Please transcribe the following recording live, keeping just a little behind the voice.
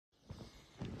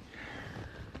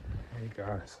Hey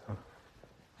guys,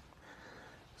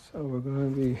 so we're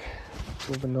going to be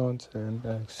moving on to the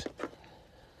next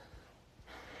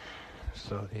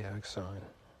zodiac sign,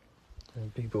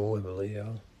 and people with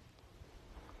Leo.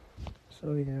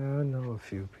 So yeah, I know a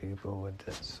few people with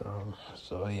this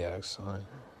zodiac sign,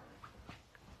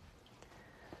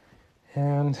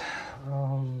 and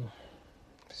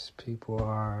these people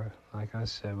are, like I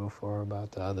said before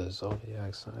about the other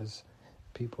zodiac signs,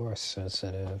 people are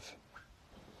sensitive,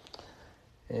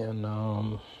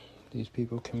 and these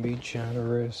people can be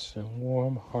generous and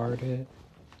warm-hearted.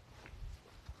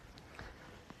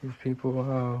 These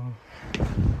people,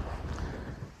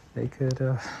 they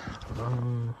could,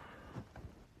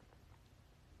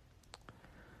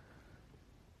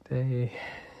 they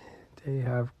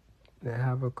have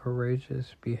a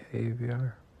courageous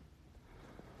behavior.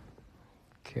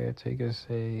 Caretakers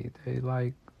say they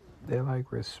like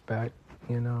respect.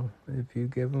 You know, if you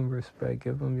give them respect,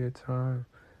 give them your time,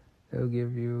 they'll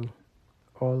give you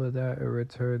all of that in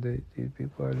return. These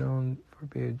people are known for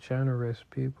being generous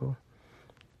people.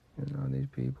 You know, these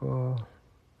people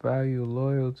value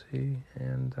loyalty,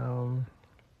 and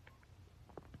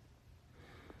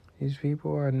these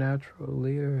people are natural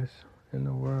leaders in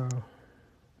the world.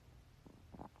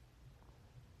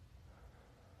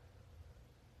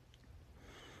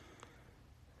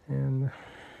 And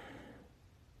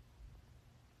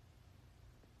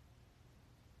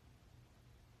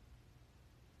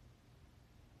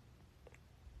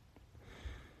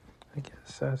I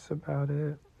guess that's about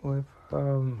it with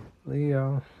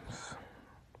Leo.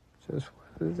 Just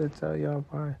wanted to tell y'all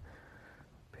my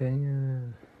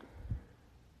opinion,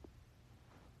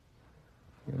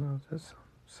 and just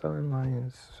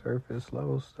sunlight, surface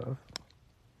level stuff.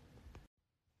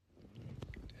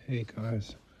 Hey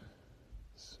guys,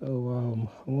 so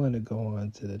I want to go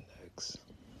on to the next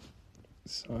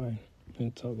sign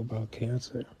and talk about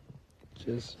Cancer.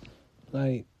 Just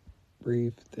light,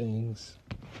 brief things.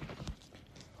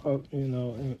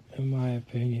 In my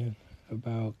opinion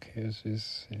about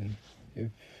Cancers, and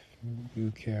if you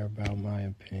care about my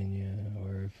opinion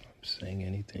or if I'm saying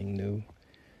anything new,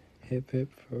 hip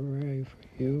hip hooray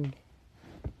for you.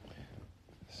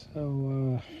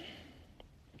 So,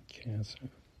 Cancer.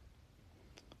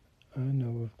 I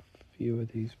know a few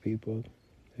of these people.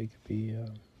 They could be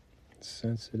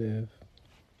sensitive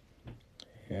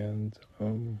and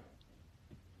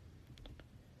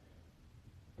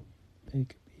they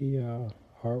could be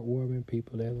heartwarming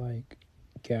people that like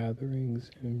gatherings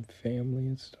and family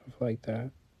and stuff like that.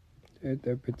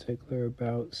 They're particular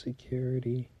about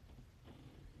security,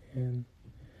 and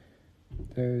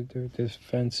they're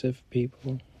defensive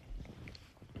people,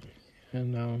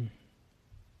 and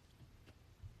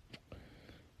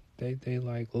they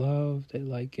like love. They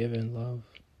like giving love,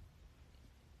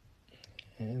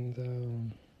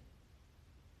 and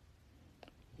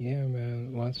yeah,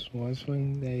 man. Once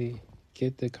when they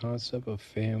get the concept of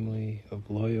family, of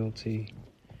loyalty,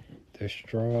 they're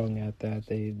strong at that.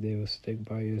 They will stick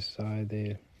by your side.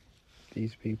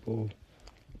 These people,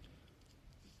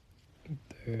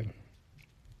 they're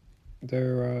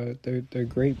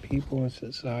great people in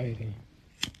society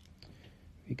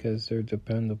because they're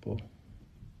dependable,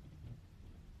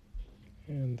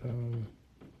 and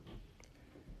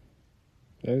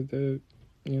they're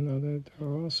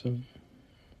awesome.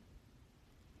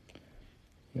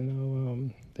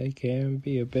 They can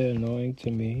be a bit annoying to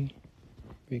me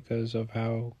because of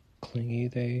how clingy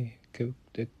they could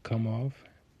come off,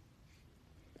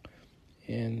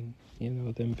 and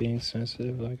them being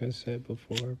sensitive, like I said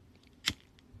before.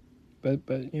 But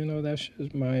that's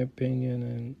just my opinion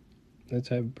and the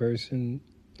type of person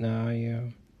that I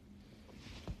am.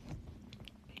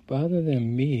 But other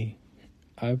than me,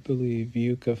 I believe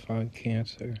you could find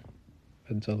Cancer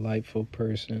a delightful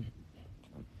person.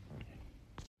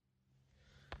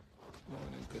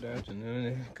 Morning, good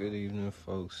afternoon, good evening,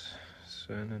 folks.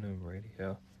 Synonym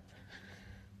Radio.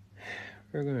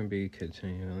 We're going to be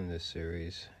continuing this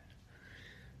series.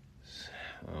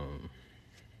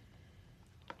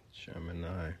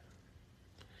 Gemini.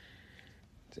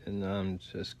 And I'm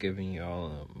just giving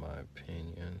y'all my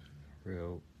opinion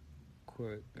real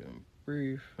quick and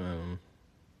brief.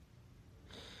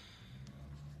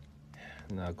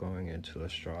 Not going into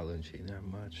astrology that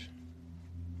much.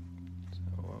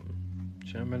 So,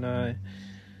 Gemini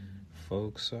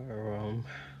folks are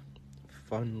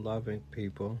fun-loving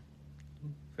people,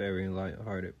 very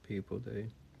light-hearted people.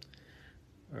 They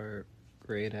are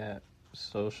great at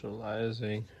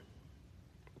socializing,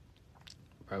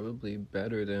 probably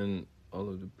better than all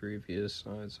of the previous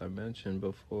signs I mentioned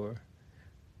before.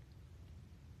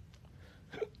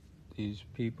 These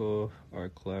people are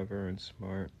clever and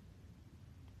smart.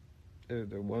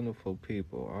 They're wonderful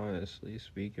people, honestly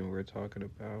speaking. We're talking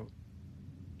about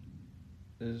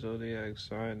the zodiac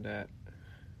sign that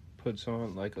puts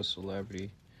on like a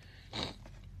celebrity.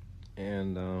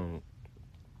 And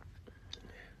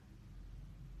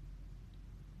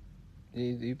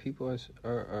these people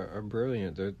are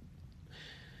brilliant.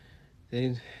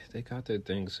 They got their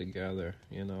things together,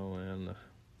 and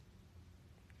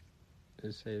they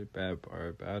say the bad part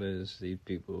about it is these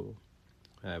people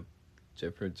have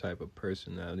different type of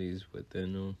personalities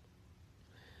within them,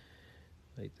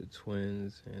 like the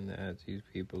twins, and that these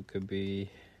people could be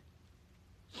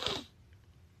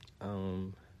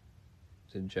the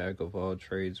jack of all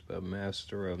trades but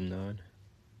master of none.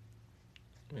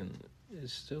 And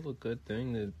it's still a good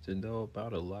thing to know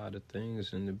about a lot of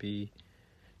things and to be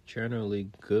generally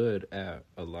good at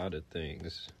a lot of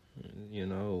things.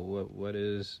 What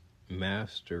is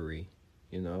mastery?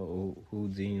 Who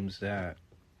deems that?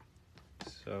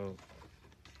 So,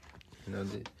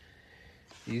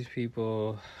 these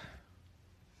people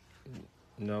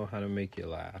know how to make you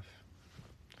laugh.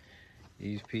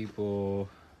 These people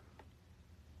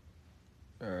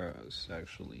are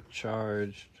sexually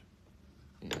charged.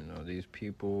 These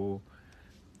people,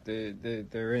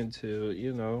 they're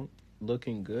into,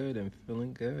 looking good and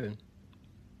feeling good.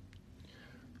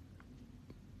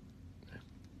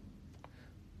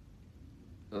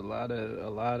 A lot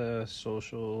of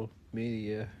social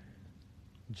media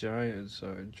giants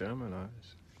are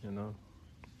Geminis,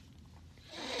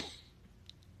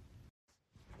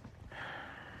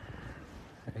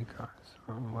 Hey guys,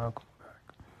 welcome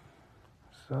back.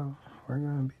 So, we're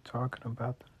going to be talking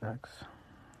about the next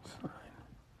sign,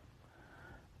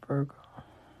 Virgo.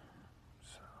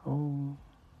 So,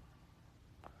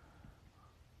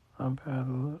 I've had a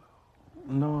little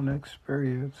known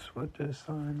experience with this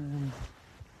sign, and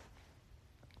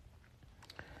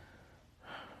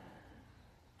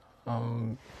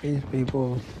these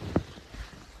people,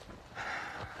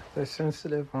 they're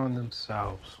sensitive on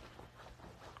themselves.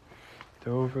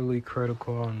 They're overly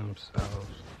critical on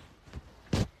themselves.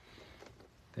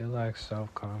 They lack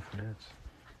self-confidence.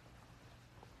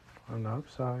 On the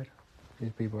upside,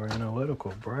 these people are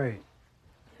analytical, bright.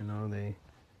 They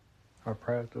are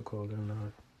practical. They're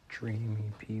not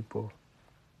dreamy people.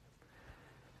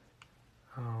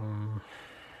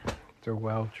 They're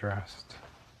well-dressed.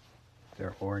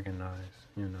 They're organized,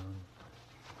 When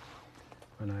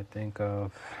I think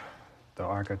of the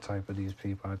archetype of these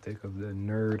people, I think of the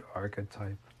nerd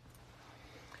archetype.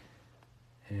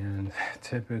 And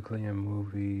typically in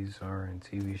movies or in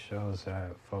TV shows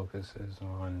that focuses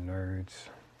on nerds,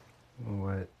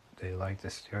 what they like to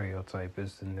stereotype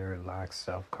is the nerd lacks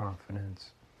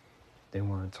self-confidence. They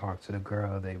want to talk to the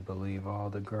girl. They believe,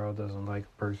 the girl doesn't like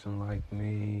a person like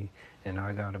me, and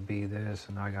I gotta be this,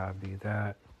 and I gotta be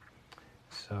that.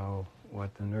 So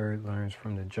what the nerd learns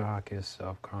from the jock is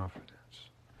self-confidence.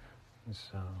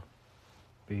 So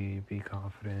be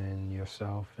confident in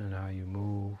yourself and how you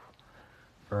move.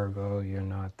 Virgo, you're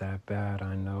not that bad.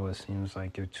 I know it seems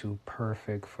like you're too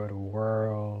perfect for the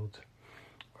world,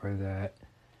 or that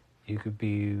you could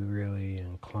be really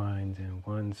inclined in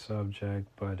one subject,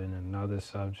 but in another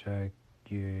subject,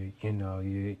 you're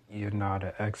not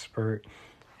an expert,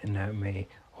 and that may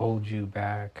hold you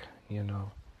back,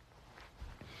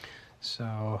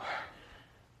 So,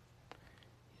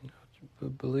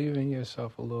 believe in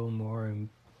yourself a little more, and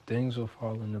things will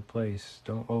fall into place.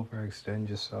 Don't overextend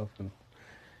yourself, and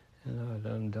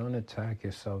don't attack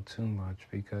yourself too much,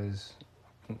 because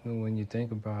when you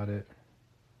think about it,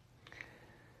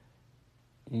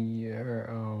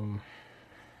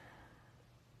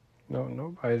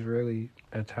 nobody's really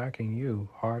attacking you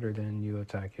harder than you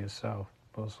attack yourself.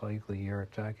 Most likely you're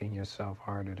attacking yourself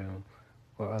harder than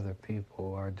what other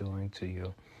people are doing to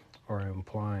you or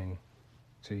implying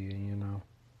to you,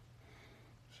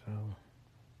 So,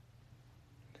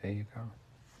 there you go.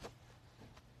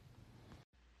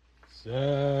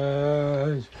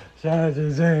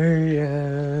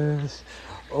 Sagittarius.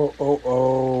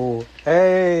 Oh.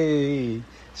 Hey,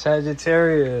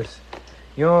 Sagittarius.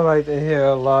 You don't like to hear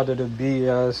a lot of the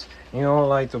BS. You don't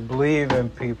like to believe in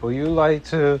people. You like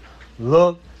to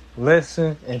look,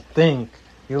 listen, and think.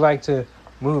 You like to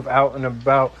move out and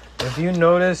about. If you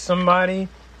notice somebody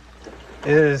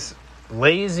is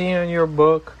lazy in your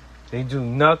book, they do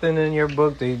nothing in your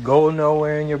book, they go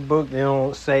nowhere in your book, they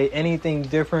don't say anything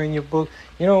different in your book,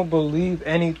 you don't believe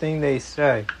anything they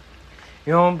say.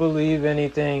 You don't believe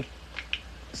anything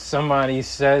somebody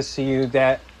says to you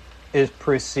that is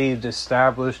perceived,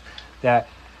 established, that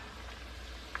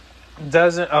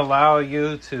doesn't allow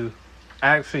you to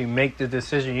actually make the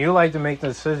decision. You like to make the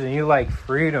decision. You like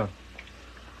freedom.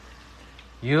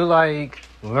 You like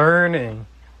learning.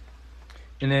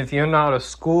 And if you're not a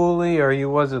schoolie or you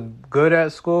wasn't good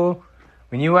at school,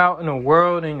 when you out in the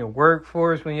world, in your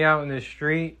workforce, when you're out in the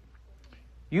street,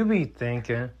 you be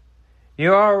thinking.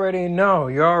 You already know.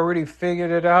 You already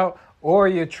figured it out, or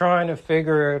you're trying to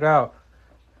figure it out.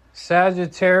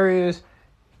 Sagittarius,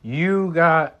 you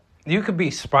could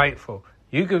be spiteful.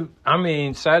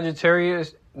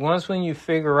 Sagittarius, once when you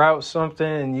figure out something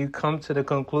and you come to the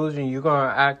conclusion, you're going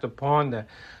to act upon that.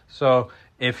 So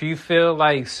if you feel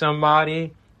like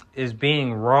somebody is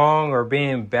being wrong or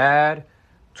being bad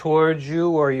towards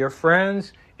you or your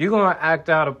friends, you're going to act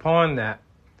out upon that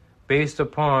based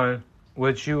upon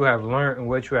what you have learned and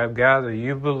what you have gathered.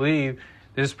 You believe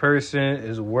this person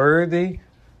is worthy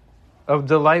of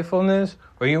delightfulness,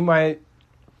 or you might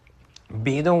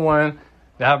be the one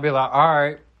that'll be like, all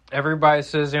right, everybody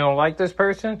says they don't like this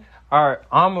person. All right,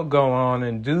 I'm going to go on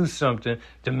and do something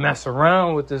to mess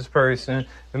around with this person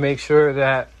to make sure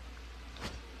that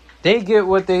they get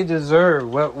what they deserve,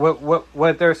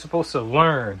 what they're supposed to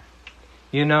learn,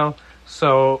 you know?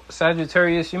 So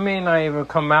Sagittarius, you may not even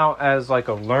come out as like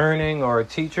a learning or a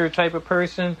teacher type of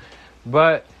person,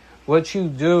 but what you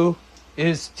do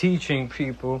is teaching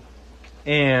people,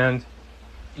 and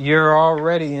you're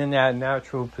already in that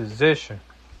natural position.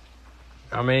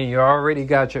 I mean, you already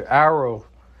got your arrow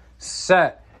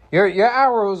set. Your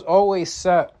arrow's always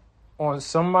set on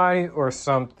somebody or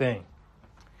something.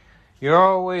 You're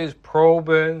always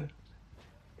probing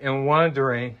and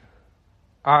wondering,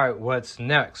 all right, what's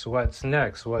next? What's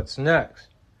next? What's next?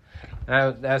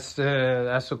 That's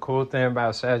the cool thing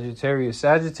about Sagittarius.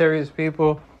 Sagittarius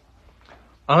people,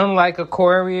 unlike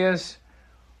Aquarius,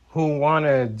 who want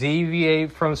to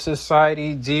deviate from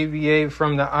society, deviate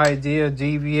from the idea,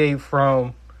 deviate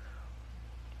from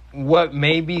what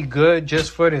may be good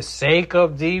just for the sake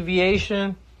of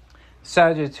deviation,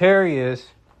 Sagittarius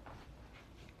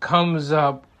comes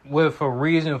up with a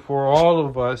reason for all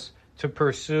of us to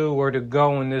pursue or to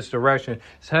go in this direction.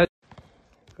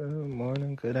 Good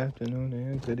morning, good afternoon,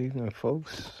 and good evening,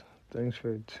 folks. Thanks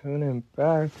for tuning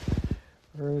back.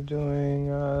 We're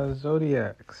doing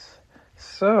zodiacs.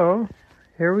 So,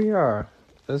 here we are.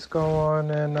 Let's go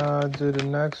on and do the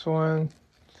next one,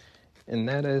 and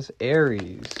that is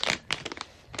Aries.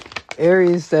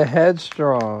 Aries the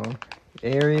headstrong.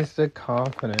 Aries the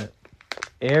confident.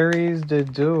 Aries the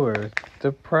doer,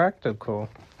 the practical.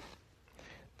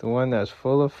 The one that's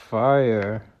full of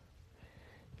fire.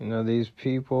 You know, these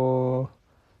people,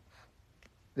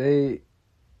 they're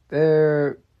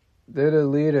the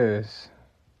leaders.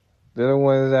 They're the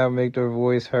ones that make their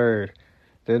voice heard.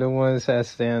 They're the ones that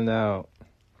stand out.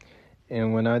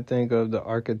 And when I think of the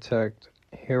architect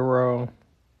hero,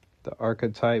 the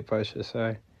archetype, I should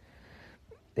say,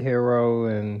 hero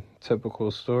in typical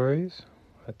stories,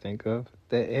 I think of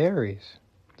the Aries,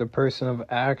 the person of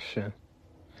action.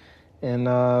 And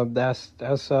that's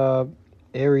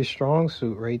Aries strong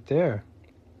suit right there.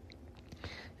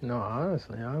 You know,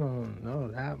 honestly, I don't know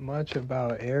that much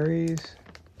about Aries.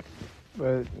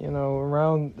 But, you know,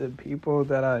 around the people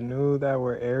that I knew that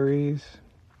were Aries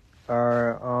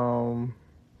are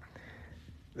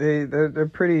they're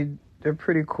pretty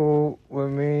cool with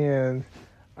me, and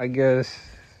I guess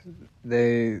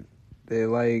they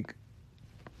like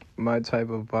my type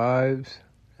of vibes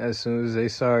as soon as they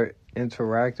start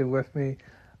interacting with me.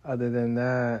 Other than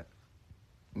that,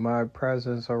 my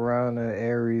presence around the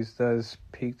Aries does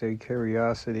pique their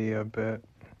curiosity a bit.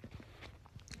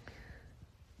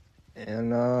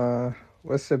 And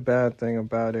what's the bad thing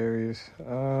about Aries?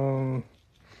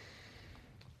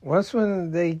 Once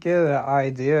when they get an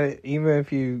idea, even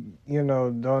if you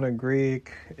don't agree,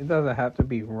 it doesn't have to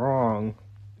be wrong.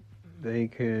 They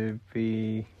could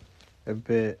be a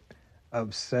bit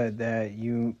upset that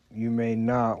you may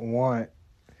not want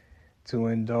to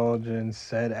indulge in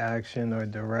said action or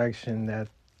direction that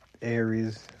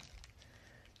Aries,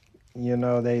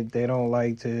 they don't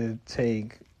like to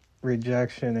take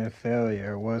rejection and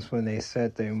failure once when they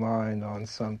set their mind on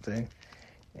something.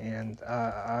 And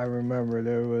I remember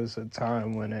there was a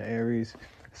time when an Aries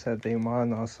set their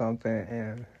mind on something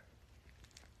and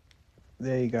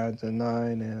they got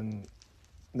denied, and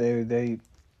they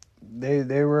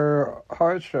were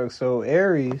heartstruck. So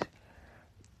Aries,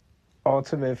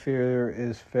 ultimate fear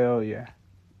is failure.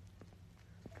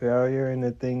 Failure in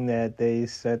the thing that they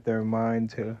set their mind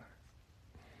to.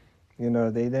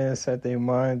 They didn't set their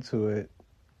mind to it.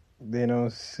 They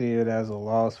don't see it as a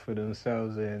loss for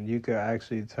themselves, and you can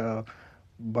actually tell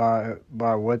by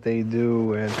what they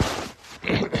do and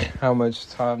how much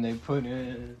time they put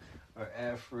in or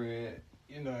effort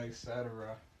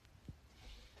etc.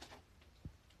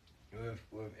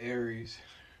 With Aries.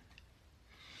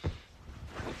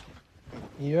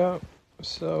 Yep.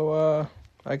 So,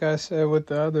 like I said with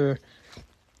the other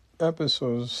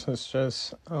episodes, it's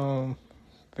just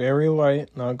very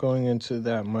light, not going into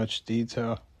that much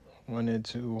detail. Wanted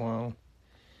to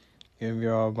give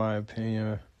y'all my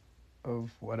opinion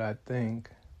of what I think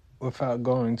without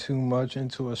going too much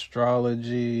into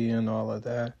astrology and all of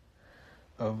that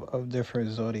of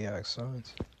different zodiac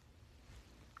signs.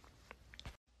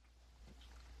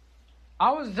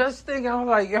 I was just thinking, I was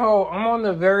like, yo, I'm on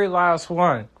the very last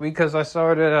one because I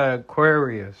started at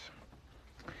Aquarius.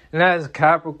 And that is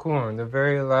Capricorn, the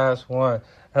very last one,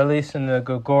 at least in the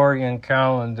Gregorian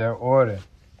calendar order.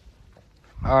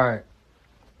 All right.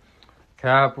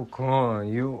 Capricorn,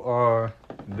 you are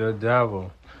the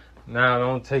devil. Now,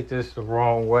 don't take this the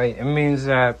wrong way. It means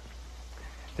that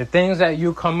the things that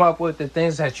you come up with, the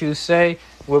things that you say,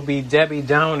 will be Debbie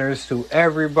Downers to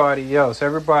everybody else.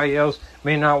 Everybody else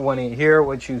may not want to hear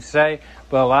what you say,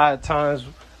 but a lot of times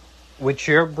with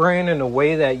your brain and the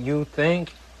way that you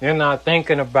think, you're not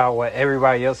thinking about what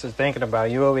everybody else is thinking about.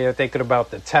 You're over here thinking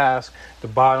about the task, the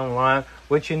bottom line,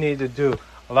 what you need to do.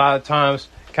 A lot of times,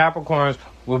 Capricorns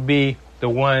will be the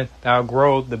one that'll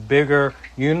grow the bigger,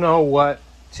 you know what,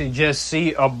 to just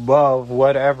see above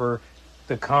whatever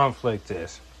the conflict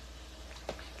is.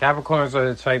 Capricorns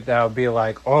are the type that'll be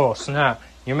like, oh, snap,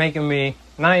 you're making me,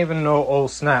 not even know, oh,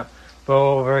 snap, but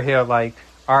over here like,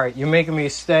 all right, you're making me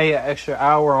stay an extra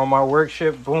hour on my work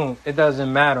shift. Boom, it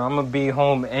doesn't matter. I'm going to be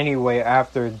home anyway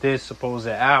after this supposed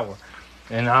hour.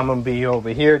 And I'm going to be over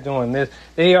here doing this.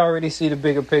 They already see the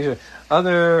bigger picture.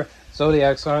 Other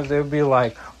zodiac signs, they'll be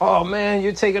like, oh, man,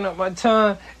 you're taking up my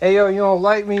time. Hey, yo, you don't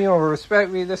like me. You don't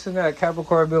respect me. This and that.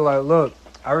 Capricorn will be like, look,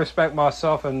 I respect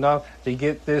myself enough to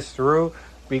get this through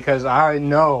because I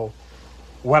know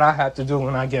what I have to do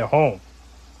when I get home.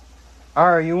 All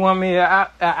right, you want me an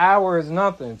hour is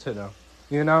nothing to them,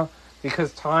 you know,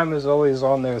 because time is always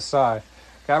on their side.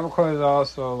 Capricorn is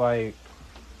also like,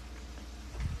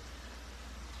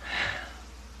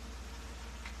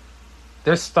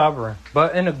 they're stubborn,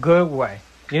 but in a good way.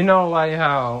 You know, like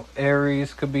how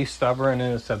Aries could be stubborn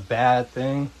and it's a bad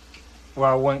thing.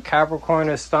 Well, when Capricorn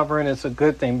is stubborn, it's a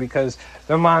good thing because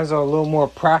their minds are a little more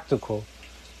practical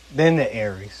than the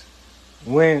Aries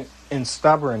when in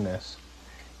stubbornness,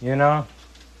 you know.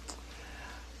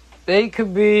 They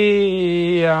could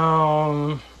be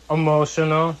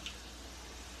emotional,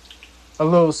 a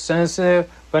little sensitive,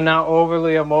 but not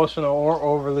overly emotional or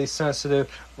overly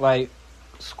sensitive like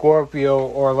Scorpio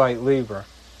or like Libra.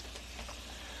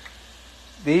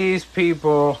 These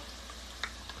people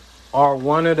are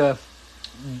one of the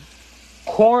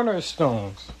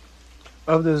cornerstones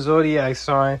of the zodiac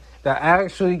sign that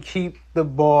actually keep the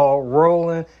ball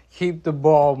rolling, keep the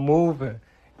ball moving,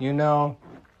 you know.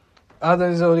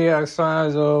 Other zodiac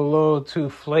signs are a little too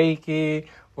flaky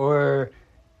or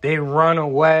they run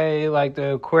away like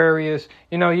the Aquarius.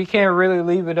 You know, you can't really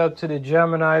leave it up to the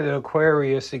Gemini, the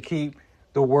Aquarius to keep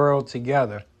the world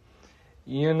together.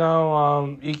 You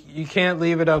know, you can't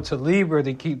leave it up to Libra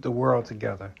to keep the world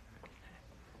together.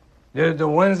 The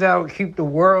ones that will keep the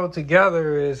world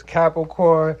together is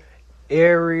Capricorn,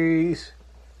 Aries,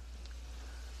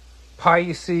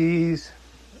 Pisces,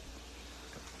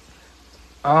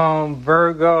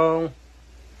 Virgo,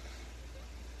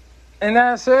 and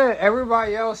that's it.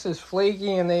 Everybody else is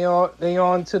flaky and they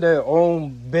on to their own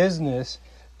business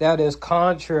that is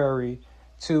contrary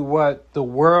to what the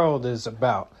world is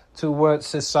about, to what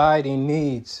society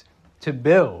needs to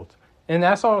build. And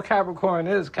that's all Capricorn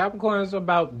is. Capricorn is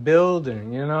about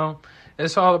building, you know.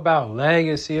 It's all about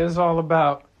legacy. It's all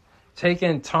about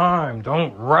taking time.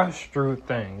 Don't rush through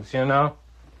things, you know.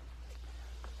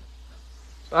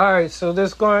 All right, so this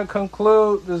is going to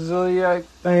conclude the zodiac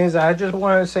things. I just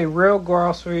want to say real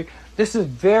glossary. This is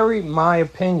very my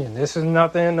opinion. This is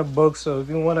nothing in the book. So if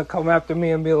you want to come after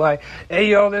me and be like, hey,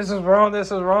 yo, this is wrong,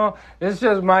 it's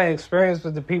just my experience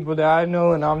with the people that I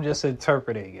know, and I'm just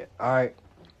interpreting it. All right.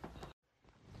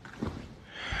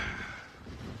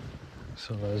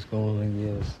 So let's go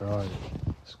and get started.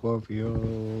 Scorpio.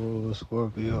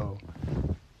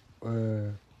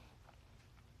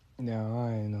 No,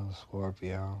 I ain't no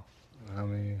Scorpio. I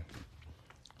mean,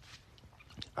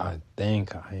 I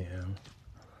think I am.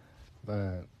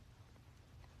 But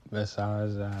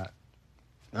besides that,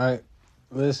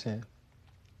 listen.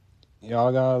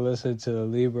 Y'all gotta listen to the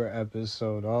Libra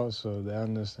episode also to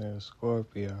understand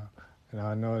Scorpio. And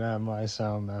I know that might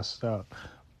sound messed up,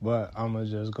 but I'm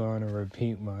just going to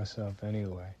repeat myself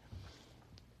anyway.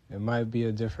 It might be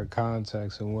a different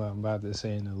context than what I'm about to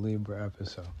say in the Libra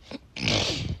episode.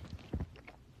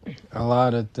 A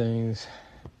lot of things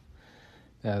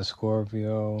that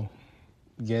Scorpio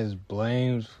gets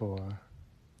blamed for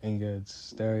and gets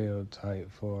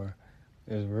stereotyped for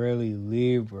is really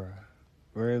Libra.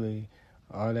 Really,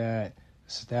 all that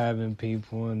stabbing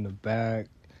people in the back,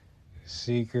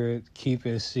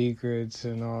 keeping secrets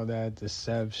and all that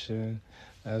deception.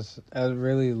 That's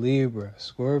really Libra.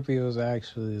 Scorpio's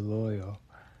actually loyal.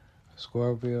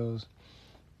 Scorpios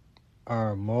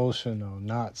are emotional,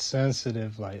 not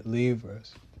sensitive like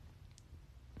Libras.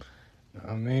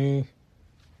 I mean,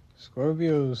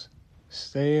 Scorpios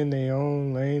stay in their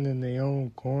own lane, in their own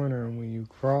corner, and when you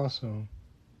cross them,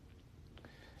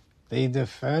 they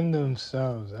defend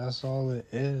themselves. That's all it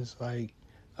is. Like,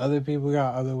 other people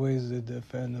got other ways to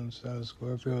defend themselves,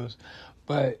 Scorpios.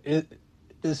 But it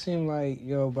seemed like,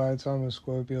 by the time a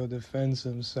Scorpio defends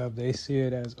himself, they see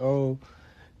it as, oh,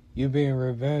 you being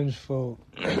revengeful.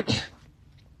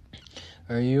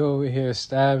 Or you over here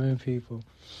stabbing people.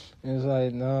 And it's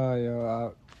like,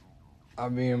 nah, I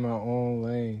be in my own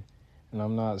lane. And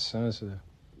I'm not sensitive.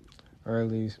 Or at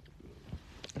least,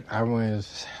 I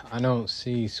don't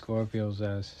see Scorpios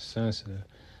as sensitive.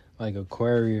 Like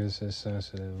Aquarius is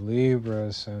sensitive. Libra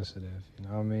is sensitive. You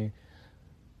know what I mean?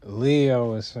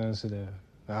 Leo is sensitive.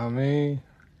 You know what I mean?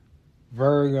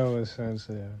 Virgo is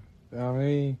sensitive. You know what I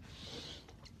mean?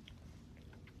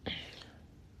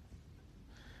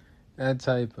 That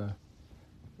type of...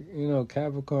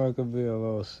 Capricorn could be a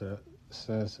little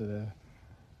sensitive.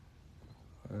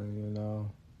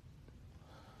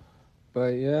 But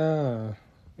yeah,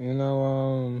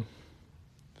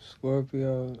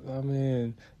 Scorpio,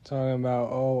 talking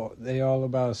about, they all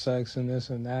about sex and this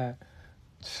and that.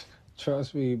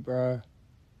 Trust me, bruh,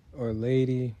 or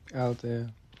lady out there,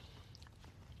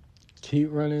 keep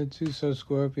running into some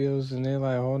Scorpios and they're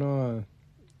like, hold on,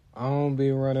 I don't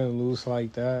be running loose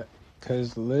like that.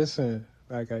 Because listen,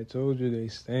 like I told you, they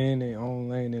stay in their own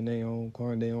lane, in their own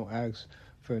corner. They don't ask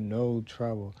for no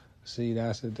trouble. See,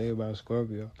 that's the thing about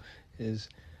Scorpio, is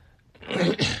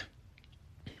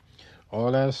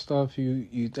all that stuff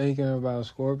you thinking about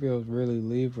Scorpio is really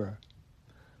Libra.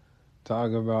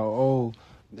 Talk about,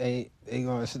 they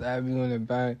gonna stab you in the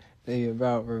back. They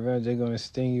about revenge. They gonna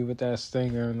sting you with that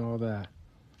stinger and all that.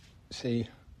 See,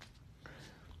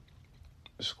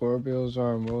 Scorpios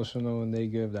are emotional and they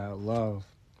give that love.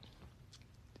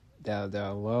 That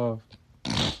love,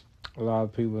 a lot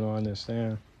of people don't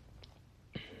understand.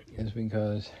 It's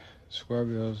because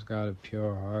Scorpios got a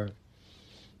pure heart.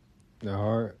 The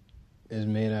heart is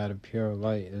made out of pure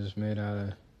light. It's made out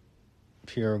of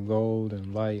pure gold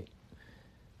and light,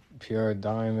 pure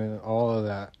diamond, all of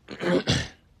that.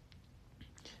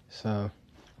 So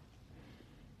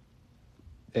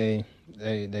they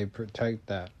protect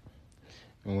that.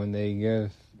 And when they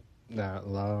give that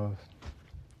love,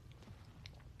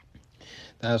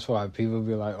 that's why people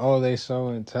be like, oh, they so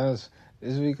intense.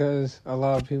 It's because a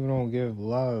lot of people don't give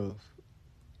love,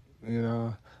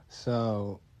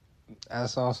 So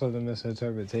that's also the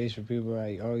misinterpretation. People are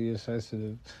like, oh, you're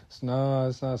sensitive. No,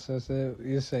 it's not sensitive.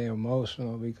 You say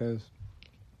emotional because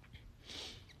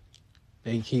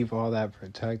they keep all that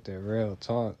protected, real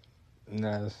talk. And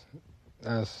that's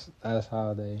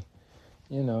how they,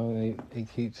 they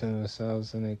keep to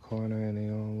themselves in their corner, in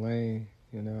their own lane,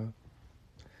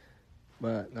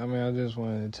 But, I just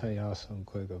wanted to tell y'all some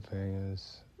quick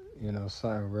opinions,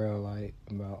 something real light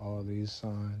about all these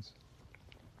signs.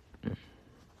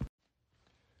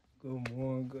 Good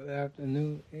morning, good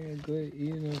afternoon, and good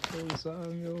evening, folks.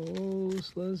 I'm your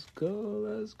host. Let's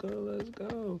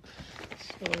go.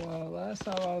 So, last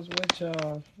time I was with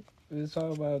y'all, we was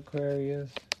talking about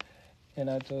Aquarius, and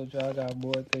I told y'all I got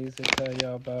more things to tell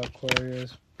y'all about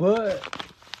Aquarius, but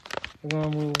we're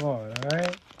going to move on,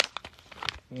 alright?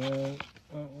 When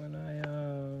I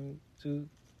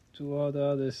do all the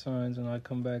other signs and I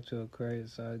come back to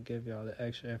Aquarius, I'll give y'all the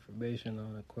extra information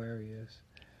on Aquarius.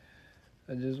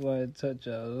 I just want to touch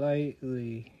real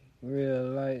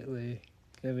lightly,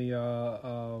 giving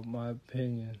y'all my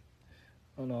opinion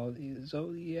on all these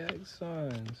zodiac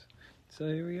signs. So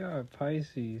here we are,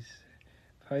 Pisces.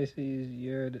 Pisces,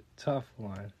 you're the tough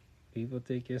one. People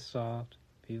think you're soft.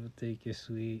 People think you're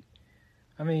sweet.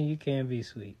 You can be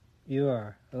sweet. You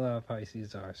are. A lot of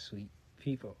Pisces are sweet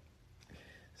people.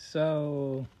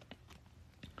 So,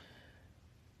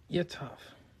 you're tough.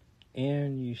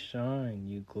 And you shine.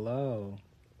 You glow.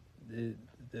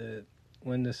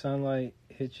 When the sunlight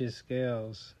hits your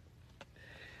scales,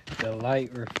 the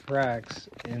light refracts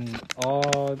in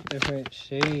all different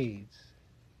shades.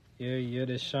 You're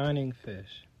the shining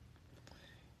fish.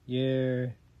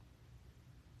 You're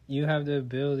you have the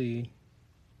ability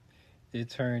to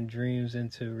turn dreams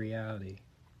into reality.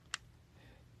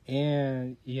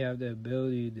 And you have the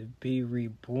ability to be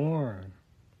reborn.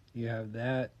 You have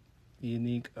that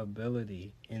unique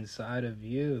ability inside of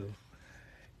you.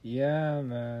 Yeah,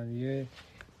 man,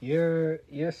 you're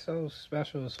so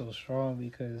special, so strong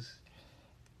because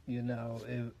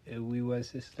if we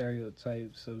was to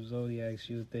stereotype some zodiacs,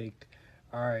 you would think,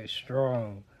 all right,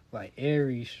 strong, like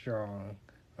Aries strong,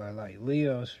 or like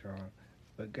Leo strong.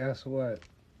 But guess what?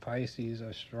 Pisces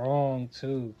are strong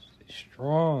too.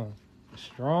 Strong,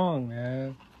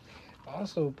 man.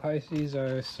 Also, Pisces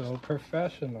are so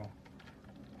professional.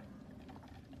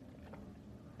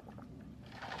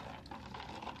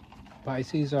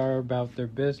 Pisces are about their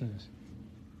business.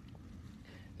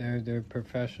 They're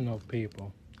professional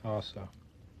people. Also,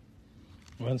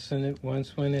 once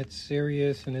when it's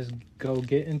serious and it's go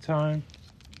getting time,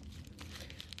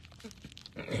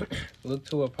 look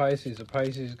to a Pisces. A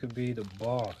Pisces could be the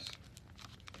boss,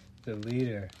 the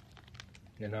leader.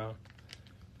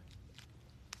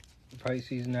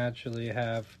 Pisces naturally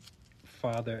have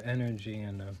father energy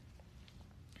in them,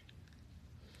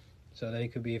 so they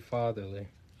could be fatherly.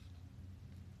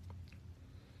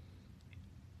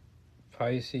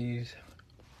 Pisces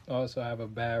also have a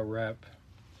bad rep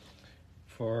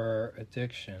for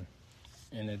addiction,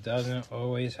 and it doesn't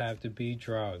always have to be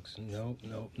drugs. Nope.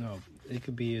 It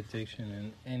could be addiction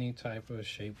in any type of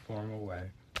shape, form, or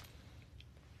way.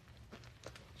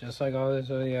 Just like all the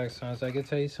zodiac signs, I could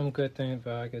tell you some good things,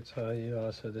 but I could tell you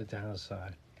also the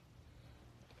downside.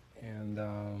 And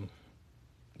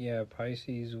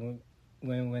Pisces,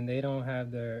 when they don't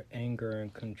have their anger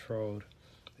controlled,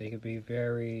 they could be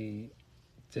very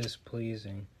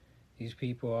displeasing. These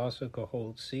people also could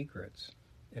hold secrets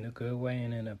in a good way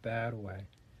and in a bad way.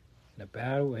 In a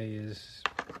bad way is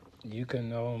you can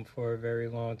know them for a very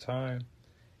long time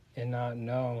and not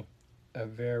know a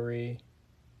very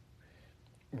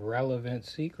relevant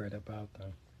secret about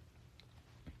them.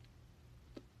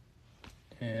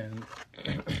 And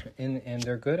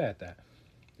they're good at that.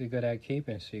 They're good at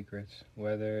keeping secrets,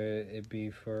 whether it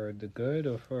be for the good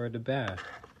or for the bad.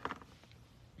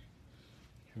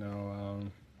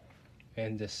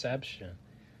 And deception.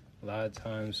 A lot of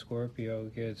times Scorpio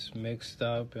gets mixed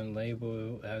up and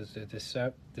labeled as the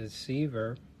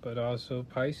deceiver, but also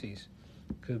Pisces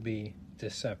could be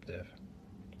deceptive.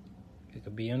 It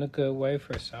could be in a good way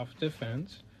for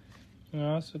self-defense, and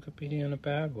also could be in a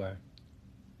bad way.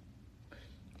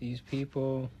 These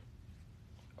people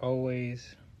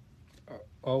always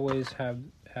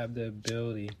have the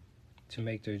ability to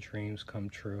make their dreams come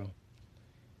true,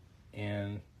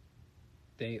 and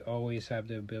they always have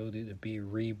the ability to be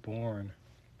reborn.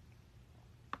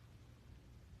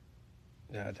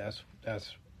 Yeah, that's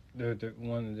they're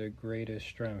one of their greatest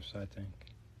strengths, I think.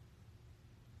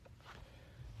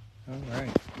 All right,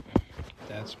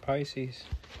 that's Pisces.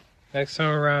 Next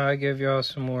time around, I give y'all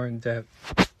some more in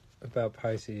depth about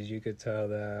Pisces. You could tell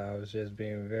that I was just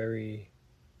being very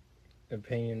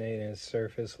opinionated and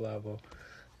surface level,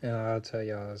 and I'll tell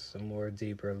y'all some more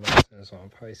deeper lessons on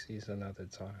Pisces another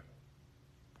time.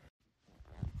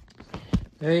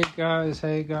 Hey guys,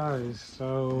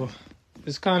 so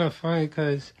it's kind of funny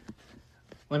because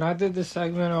when I did the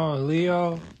segment on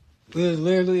Leo, it was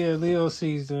literally a Leo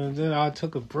season, and then I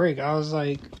took a break. I was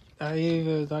like,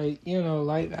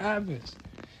 life happens.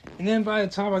 And then by the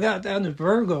time I got down to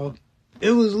Virgo,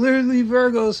 it was literally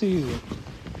Virgo season.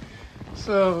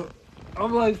 So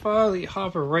I'm like finally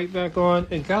hopping right back on,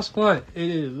 and guess what? It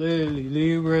is literally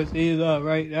Libra season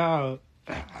right now.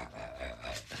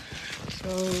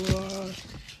 So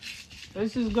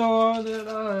let's just go on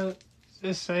and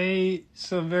just say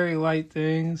some very light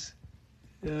things.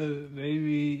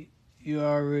 Maybe you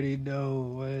already know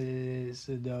what it is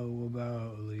to know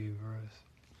about Libras.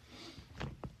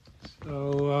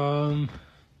 So,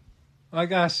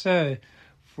 like I said,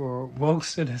 for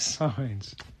most of the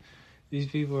signs, these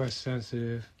people are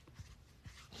sensitive,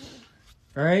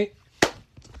 right?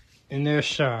 And they're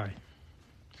shy.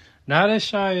 Not as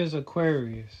shy as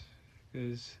Aquarius,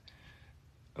 because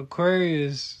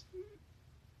Aquarius,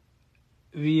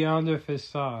 beyond their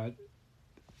facade,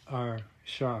 are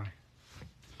shy.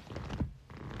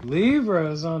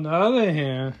 Libras, on the other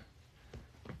hand,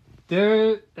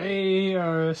 they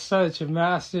are such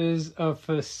masters of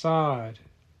facade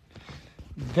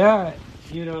that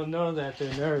you don't know that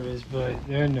they're nervous, but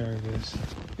they're nervous.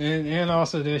 And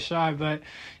also they're shy, but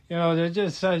they're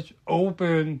just such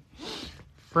open,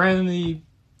 friendly,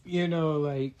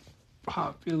 like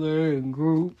popular in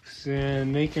groups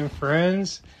and making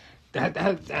friends.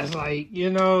 That's like,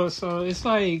 so it's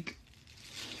like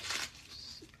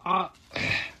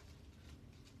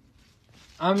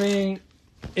I mean,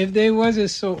 if they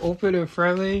wasn't so open and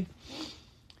friendly,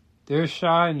 their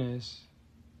shyness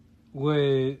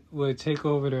would take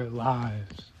over their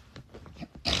lives.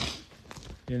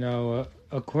 You know,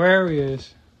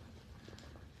 Aquarius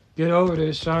get over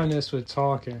their shyness with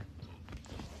talking.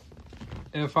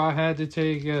 If I had to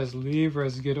take as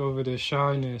Libras get over their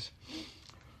shyness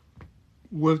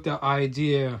with the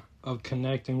idea of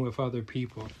connecting with other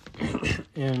people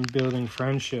and building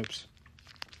friendships.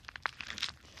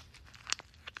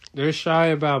 They're shy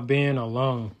about being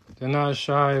alone. They're not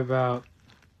shy about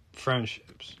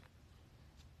friendships.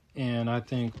 And I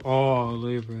think all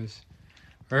Libras,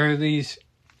 or at least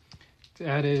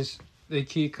that is the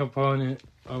key component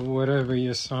of whatever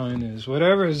your sign is.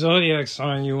 Whatever zodiac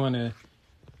sign you want to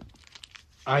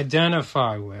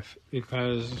identify with,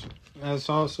 because that's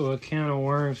also a can of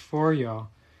worms for y'all,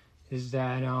 is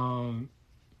that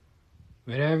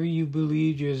whatever you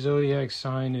believe your zodiac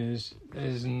sign is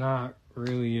not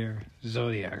really your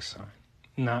zodiac sign.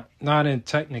 Not in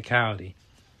technicality.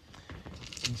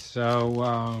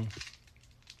 So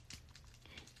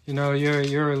you know,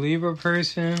 you're a Libra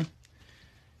person.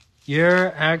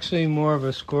 You're actually more of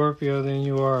a Scorpio than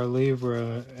you are a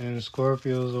Libra, and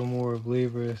Scorpios are more of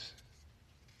Libras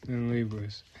than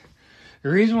Libras. The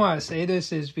reason why I say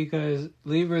this is because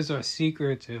Libras are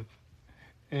secretive,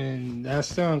 and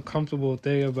that's the uncomfortable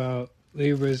thing about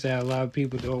Libras that a lot of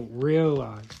people don't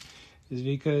realize, is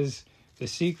because they're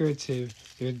secretive,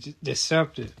 they're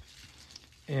deceptive.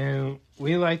 And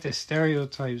we like to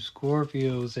stereotype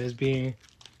Scorpios as being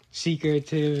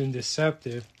secretive and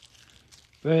deceptive.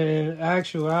 But in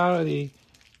actuality,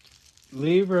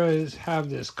 Libras have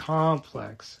this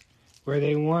complex where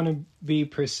they want to be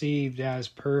perceived as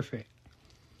perfect.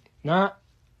 Not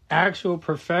actual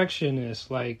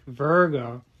perfectionists like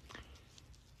Virgo,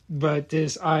 but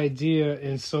this idea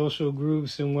in social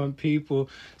groups and when people...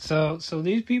 So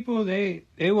these people, they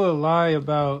will lie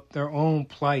about their own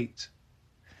plight.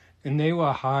 And they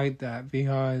will hide that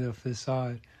behind a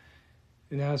facade.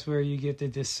 And that's where you get the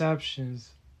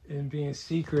deceptions and being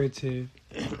secretive.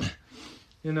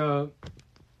 You know,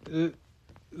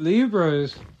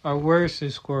 Libras are worse than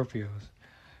Scorpios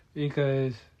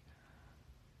because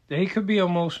they could be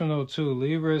emotional too.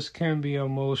 Libras can be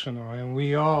emotional. And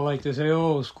we all like to say,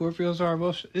 oh, Scorpios are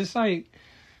emotional. It's like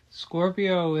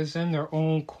Scorpio is in their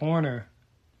own corner,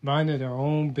 minding their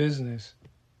own business.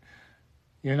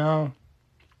 You know?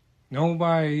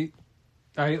 Nobody,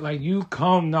 like you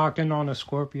come knocking on a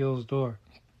Scorpio's door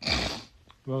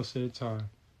most of the time.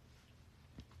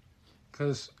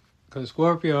 Cause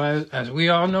Scorpio, as we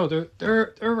all know,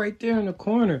 they're right there in the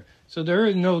corner. So there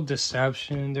is no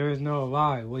deception, there is no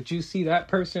lie. What you see that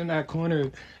person in that corner,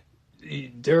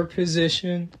 their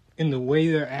position and the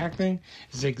way they're acting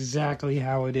is exactly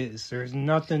how it is. There's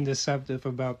nothing deceptive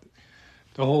about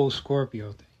the whole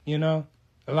Scorpio thing. You know,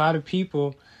 a lot of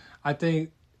people, I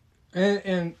think.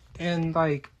 And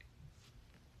like,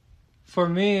 for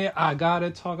me, I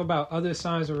gotta talk about other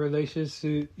signs of relations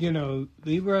to, you know,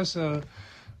 Libras.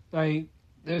 Like,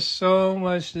 there's so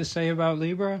much to say about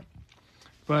Libra,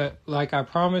 but like I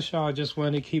promise y'all, I just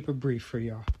want to keep it brief for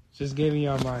y'all. Just giving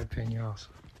y'all my opinion also.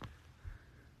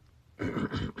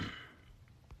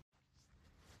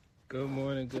 Good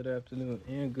morning, good afternoon,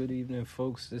 and good evening,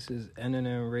 folks. This is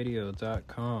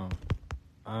nnradio.com.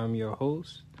 I'm your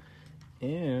host,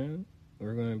 and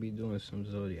we're going to be doing some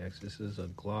zodiacs. This is a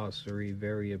glossary,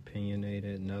 very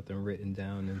opinionated, nothing written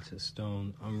down into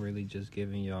stone. I'm really just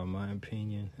giving y'all my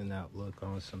opinion and outlook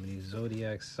on some of these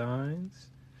zodiac signs.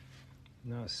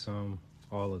 Not some,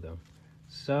 all of them.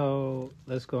 So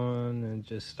let's go on and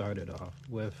just start it off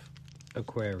with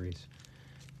Aquarius.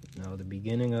 Now, the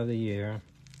beginning of the year,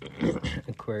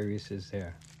 Aquarius is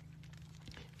there.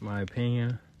 In my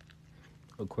opinion,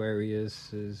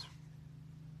 Aquarius is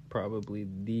probably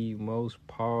the most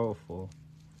powerful,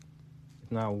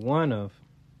 if not one of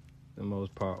the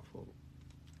most powerful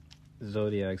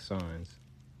zodiac signs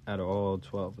out of all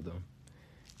 12 of them.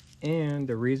 And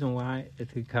the reason why is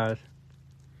because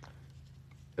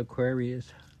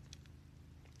Aquarius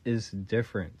is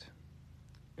different.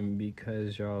 And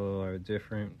because y'all are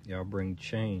different, y'all bring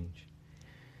change.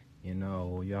 You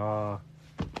know, y'all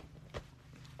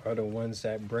are the ones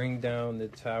that bring down the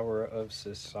tower of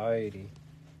society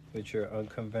with your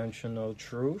unconventional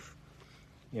truth,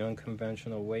 your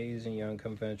unconventional ways, and your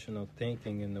unconventional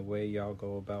thinking, and the way y'all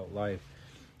go about life.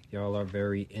 Y'all are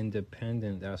very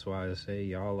independent. That's why I say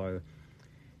y'all are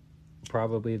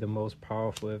probably the most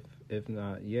powerful, if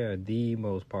not, the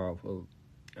most powerful.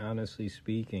 Honestly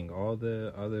speaking, all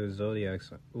the other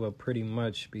zodiacs, well, pretty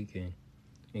much speaking,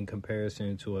 in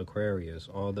comparison to Aquarius.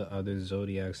 All the other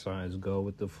zodiac signs go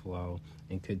with the flow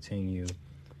and continue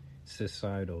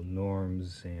societal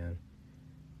norms and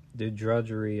the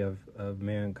drudgery of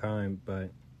mankind,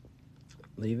 but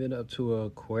leave it up to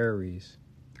Aquarius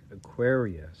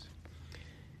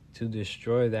to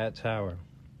destroy that tower.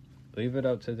 Leave it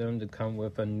up to them to come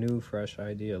with a new, fresh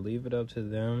idea. Leave it up to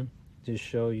them to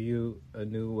show you a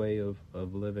new way of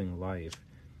living life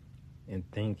and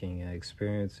thinking and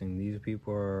experiencing. These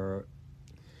people are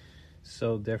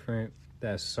so different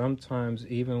that sometimes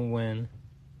even when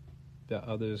the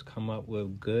others come up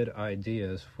with good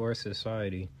ideas for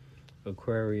society,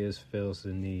 Aquarius feels the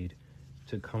need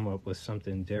to come up with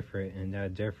something different, and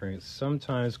that difference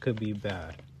sometimes could be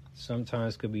bad.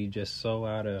 Sometimes could be just so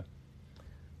out of,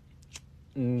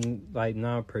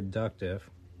 non-productive.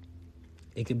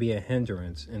 It could be a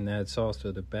hindrance, and that's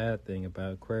also the bad thing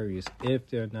about Aquarius if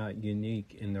they're not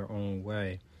unique in their own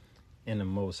way, in the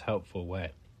most helpful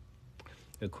way.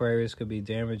 Aquarius could be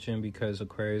damaging because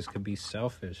Aquarius could be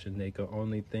selfish and they could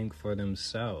only think for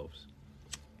themselves.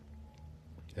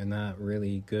 They're not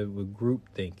really good with group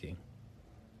thinking.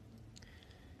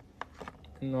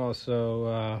 And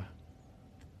also,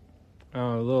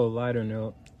 on a little lighter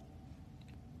note,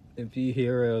 if you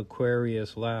hear an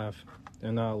Aquarius laugh,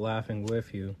 they're not laughing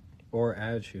with you or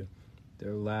at you.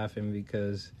 They're laughing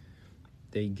because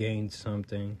they gained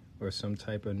something or some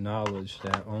type of knowledge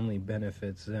that only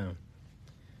benefits them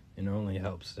and only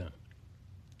helps them.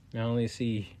 They only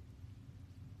see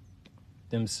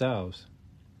themselves.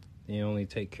 They only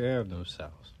take care of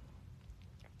themselves.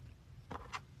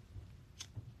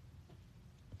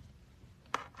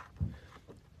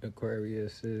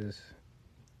 Aquarius is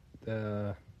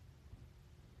the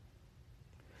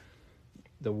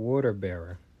water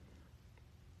bearer.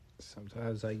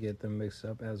 Sometimes I get them mixed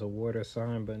up as a water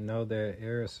sign, but no, they're an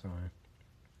air sign.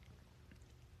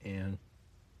 And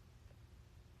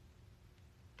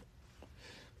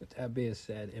with that being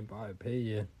said, in my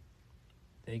opinion,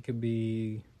 they could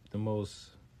be the most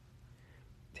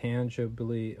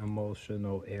tangibly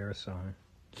emotional air sign.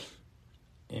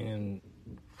 And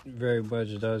very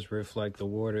much does reflect the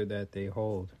water that they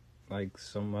hold, like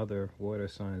some other water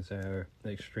signs that are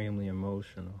extremely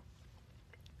emotional.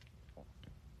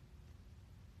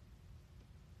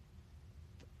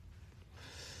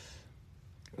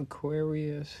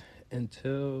 Aquarius,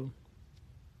 until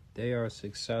they are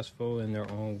successful in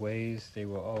their own ways, they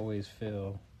will always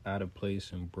feel out of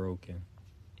place and broken,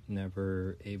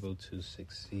 never able to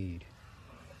succeed,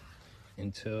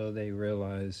 until they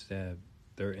realize that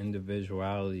their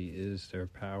individuality is their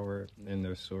power and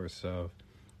their source of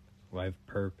life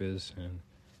purpose and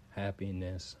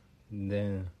happiness.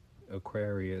 Then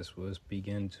Aquarius will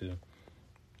begin to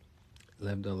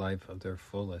live the life of their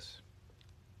fullest.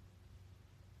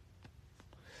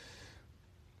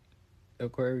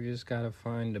 Aquarius got to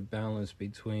find the balance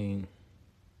between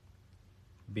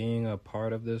being a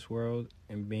part of this world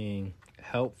and being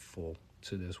helpful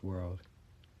to this world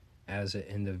as an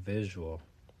individual.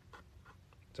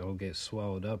 Don't get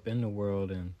swelled up in the world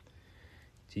and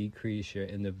decrease your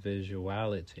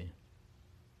individuality.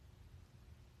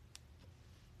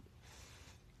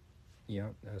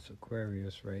 Yep, that's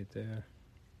Aquarius right there.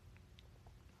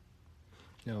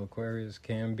 You know, Aquarius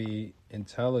can be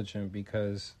intelligent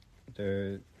because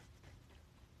they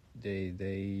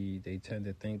tend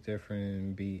to think different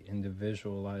and be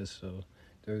individualized. So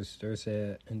there's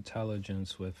an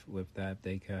intelligence with that.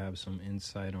 They can have some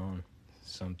insight on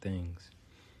some things.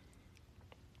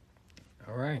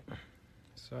 All right.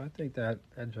 So I think that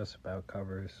just about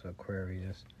covers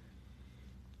Aquarius.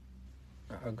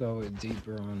 I'll go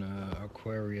deeper on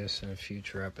Aquarius in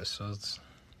future episodes.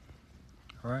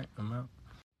 All right, I'm out.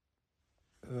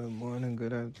 Good morning,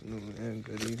 good afternoon, and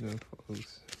good evening,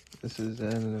 folks. This is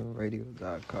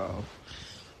TNO.com.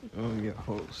 I'm your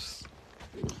host.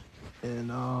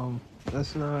 And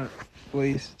let's not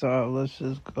waste time. Let's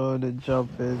just go ahead and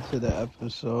jump into the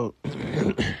episode.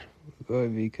 We're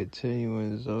going to be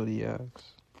continuing zodiacs.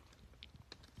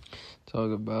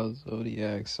 Talk about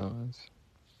zodiac signs.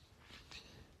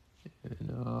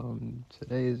 And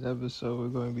today's episode, we're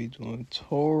going to be doing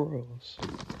Tauros.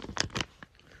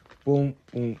 Boom,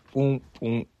 boom, boom,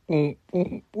 boom, boom,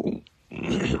 boom, boom.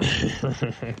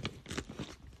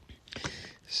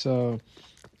 So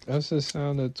that's the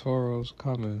sound of Tauros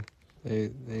coming.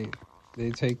 They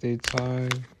take their time.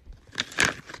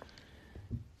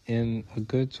 And a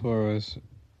good Taurus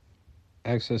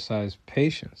exercise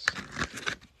patience,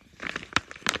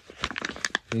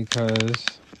 because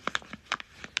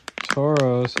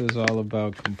Taurus is all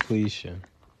about completion.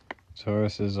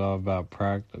 Taurus is all about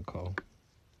practical.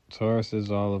 Taurus is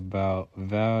all about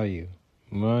value,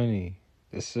 money,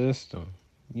 the system.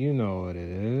 You know what it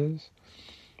is.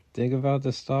 Think about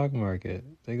the stock market.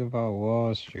 Think about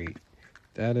Wall Street.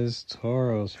 That is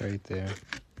Taurus right there.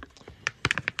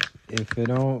 If it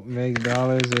don't make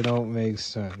dollars, it don't make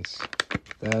sense.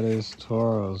 That is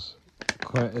Taurus,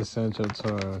 quintessential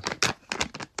Taurus.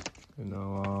 And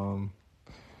a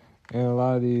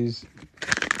lot of these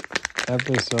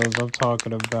episodes, I'm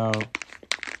talking about,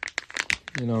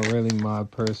 really my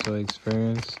personal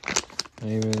experience. I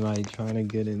ain't even trying to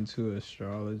get into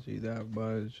astrology that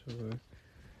much or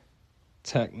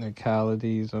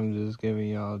technicalities. I'm just giving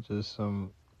y'all just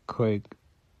some quick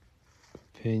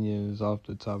opinions off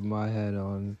the top of my head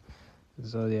on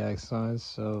zodiac signs.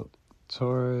 So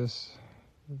Taurus,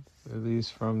 at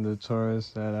least from the Taurus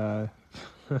that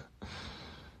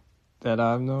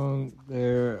I've known,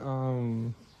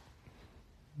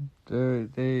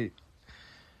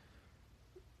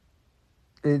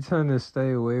 they tend to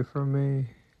stay away from me.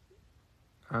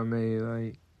 I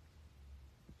may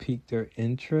pique their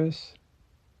interest,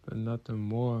 but nothing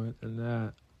more than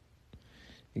that.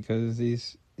 Because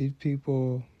these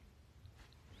people,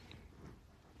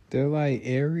 they're like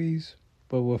Aries,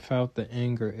 but without the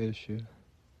anger issue,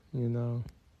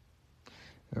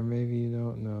 Or maybe you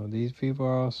don't know. These people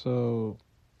are also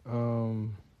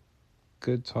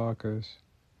good talkers.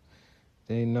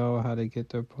 They know how to get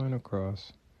their point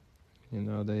across.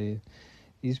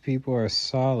 These people are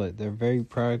solid. They're very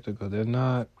practical. They're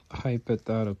not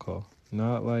hypothetical.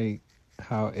 Not like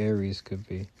how Aries could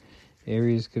be.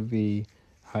 Aries could be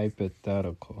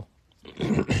hypothetical.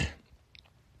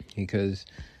 Because,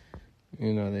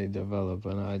 they develop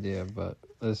an idea. But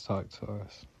let's talk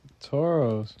Taurus.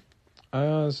 Taurus, I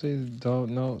honestly don't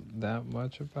know that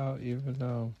much about, even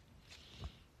though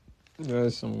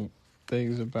there's some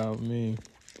things about me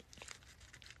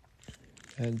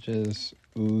that just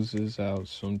oozes out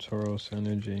some Taurus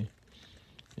energy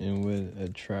and would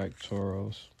attract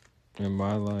Taurus in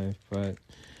my life. But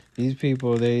these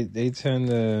people, they tend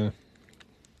to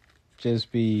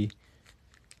just be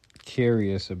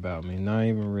curious about me, not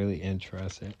even really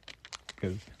interested.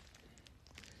 Because,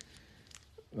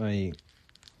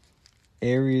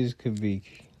 Aries could be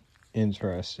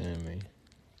interested in me.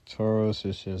 Taurus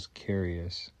is just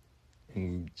curious.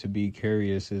 And to be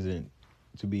curious isn't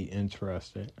to be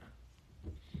interested.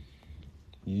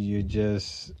 You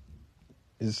just,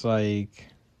 it's like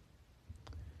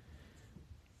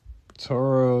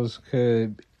Taurus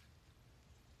could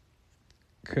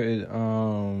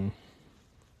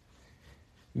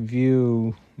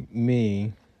view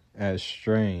me as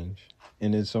strange,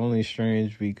 and it's only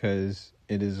strange because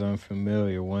it is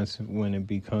unfamiliar. When it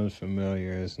becomes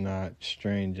familiar, it's not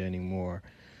strange anymore.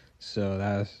 So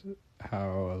that's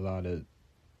how a lot of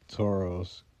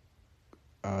Tauros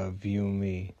view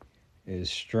me, is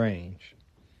strange.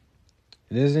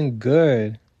 It isn't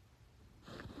good.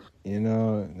 They're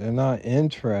not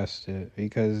interested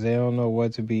because they don't know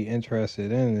what to be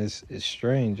interested in. It's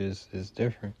strange. It's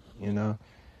different,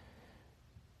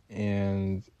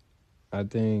 And I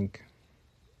think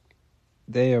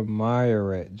they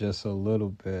admire it just a little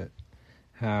bit,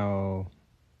 how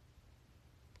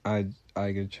I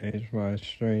could change my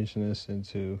strangeness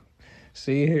into...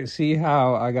 See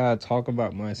how I gotta talk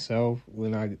about myself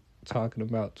when I talking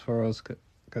about Tauros,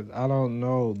 because I don't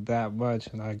know that much,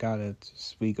 and I gotta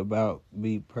speak about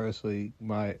me personally,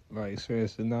 my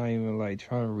experience, and not even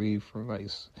trying to read from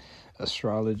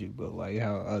astrology, but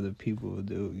how other people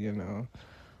do.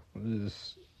 I'm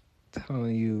just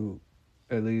telling you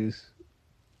at least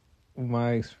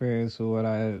my experience of what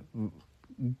I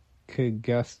could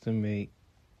guesstimate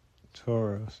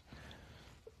Taurus.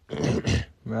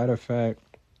 Matter of fact,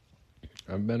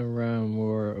 I've been around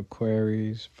more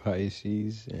Aquarius,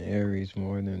 Pisces, and Aries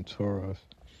more than Taurus.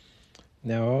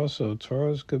 Now also,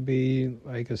 Taurus could be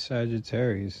like a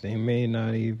Sagittarius. They may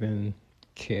not even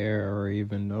care or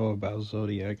even know about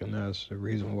zodiac, and that's the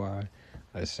reason why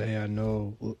I say I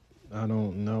don't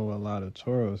know a lot of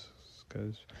Taurus,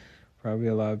 because probably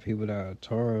a lot of people that are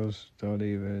Taurus don't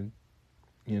even,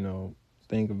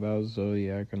 think about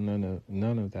zodiac or none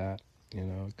of that,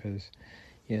 because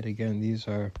yet again, these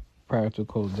are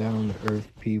practical, down-to-earth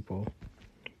people.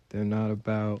 They're not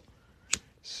about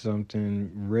something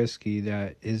risky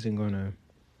that isn't going to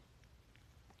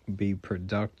be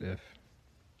productive.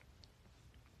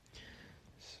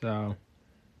 So,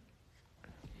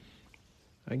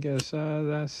 I guess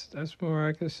that's more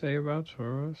I could say about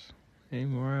Taurus. Any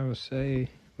more I would say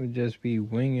would just be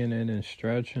winging it and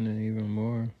stretching it even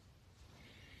more.